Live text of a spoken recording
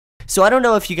So I don't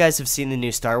know if you guys have seen the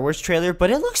new Star Wars trailer,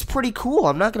 but it looks pretty cool,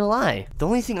 I'm not gonna lie. The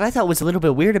only thing I thought was a little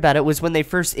bit weird about it was when they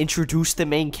first introduced the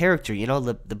main character, you know,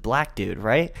 the black dude,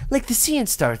 right? Like, the scene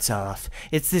starts off,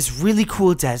 it's this really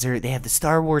cool desert, they have the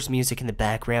Star Wars music in the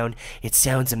background, it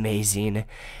sounds amazing,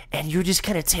 and you're just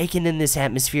kind of taking in this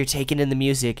atmosphere, taking in the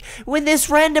music, when this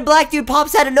random black dude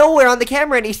pops out of nowhere on the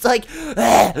camera, and he's like,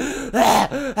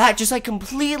 just like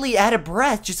completely out of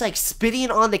breath, just like spitting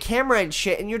on the camera and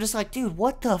shit, and you're just like, dude,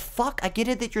 what the fuck? I get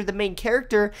it that you're the main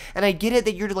character, and I get it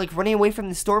that you're like running away from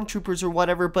the stormtroopers or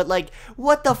whatever, but like,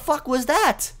 what the fuck was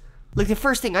that? Like, the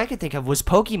first thing I could think of was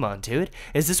Pokemon, dude.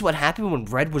 Is this what happened when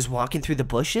Red was walking through the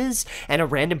bushes and a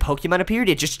random Pokemon appeared?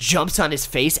 It just jumps on his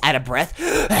face out of breath.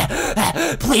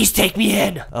 Please take me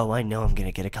in. Oh, I know I'm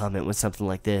gonna get a comment with something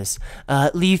like this.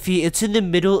 Leafy, it's in the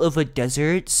middle of a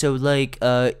desert, so like,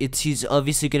 he's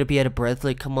obviously gonna be out of breath.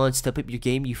 Like, come on, step up your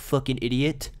game, you fucking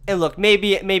idiot. And look,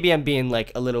 maybe I'm being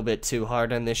like a little bit too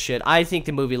hard on this shit. I think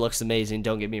the movie looks amazing,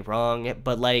 don't get me wrong,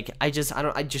 but like, I just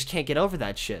can't get over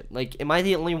that shit. Like, am I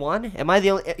the only one? Am I the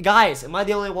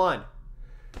only one?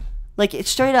 Like,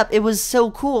 it's straight up, it was so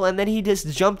cool, and then he just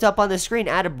jumped up on the screen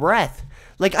out of breath.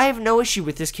 Like, I have no issue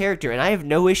with this character, and I have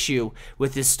no issue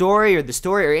with his story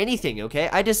or anything, okay?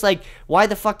 I just, like, why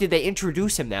the fuck did they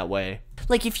introduce him that way?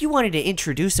 Like, if you wanted to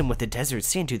introduce him with the desert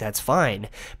scene, dude, that's fine.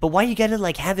 But why you gotta,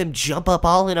 like, have him jump up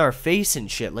all in our face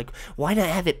and shit? Like, why not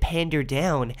have it pander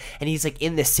down, and he's, like,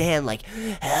 in the sand, like,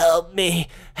 help me,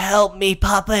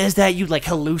 Papa, is that you, like,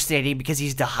 hallucinating because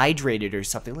he's dehydrated or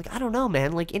something? Like, I don't know,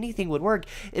 man, like, anything would work,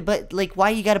 but, like, why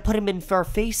you gotta put him in our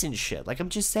face and shit? Like, I'm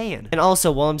just saying. And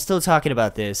also, while I'm still talking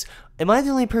about this, am I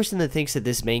the only person that thinks that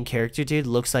this main character, dude,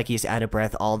 looks like he's out of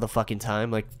breath all the fucking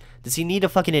time? Like, does he need a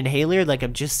fucking inhaler? Like,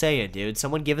 I'm just saying, dude.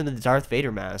 Someone give him the Darth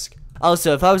Vader mask.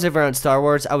 Also, if I was ever on Star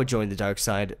Wars, I would join the dark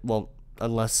side. Well,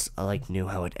 unless I, like, knew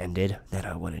how it ended, then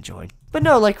I wouldn't join. But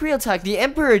no, like, real talk, the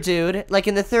Emperor dude, like,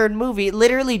 in the third movie,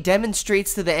 literally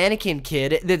demonstrates to the Anakin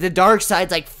kid that the dark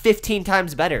side's, like, 15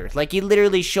 times better. Like, he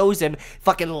literally shows him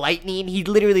fucking lightning. He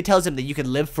literally tells him that you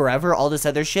can live forever, all this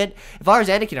other shit. If I was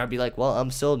Anakin, I'd be like, well, I'm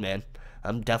sold, man.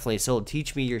 I'm definitely sold.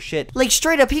 Teach me your shit. Like,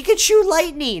 straight up, he could shoot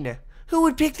lightning. Who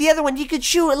would pick the other one? He could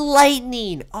shoot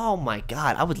lightning. Oh my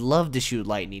god, I would love to shoot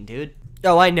lightning, dude.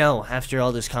 Oh, I know. After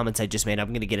all those comments I just made,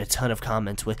 I'm gonna get a ton of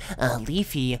comments with,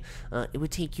 Leafy, it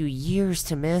would take you years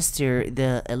to master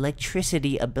the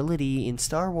electricity ability in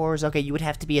Star Wars. Okay, you would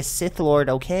have to be a Sith Lord,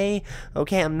 okay?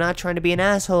 Okay, I'm not trying to be an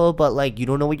asshole, but, like, you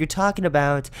don't know what you're talking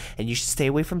about, and you should stay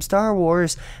away from Star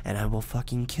Wars, and I will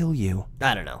fucking kill you.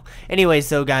 I don't know. Anyways,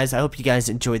 though, guys, I hope you guys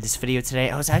enjoyed this video today.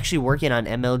 I was actually working on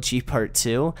MLG Part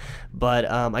 2, but,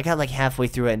 I got, like, halfway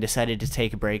through it and decided to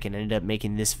take a break and ended up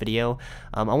making this video.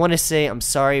 I want to say I'm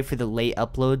sorry for the late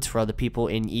uploads for all the people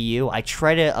in EU. I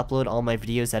try to upload all my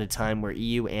videos at a time where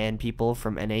EU and people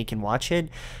from NA can watch it,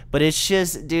 but it's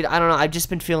just, dude, I don't know, I've just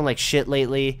been feeling like shit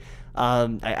lately.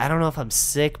 I don't know if I'm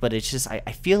sick, but it's just, I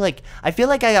feel like I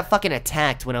got fucking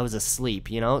attacked when I was asleep,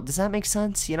 you know? Does that make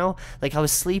sense, you know? Like, I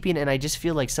was sleeping and I just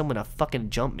feel like someone fucking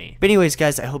jumped me. But anyways,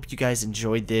 guys, I hope you guys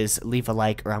enjoyed this. Leave a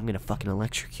like or I'm gonna fucking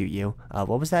electrocute you.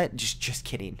 What was that? Just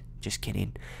kidding. Just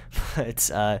kidding. But,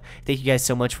 thank you guys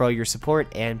so much for all your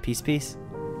support, and peace.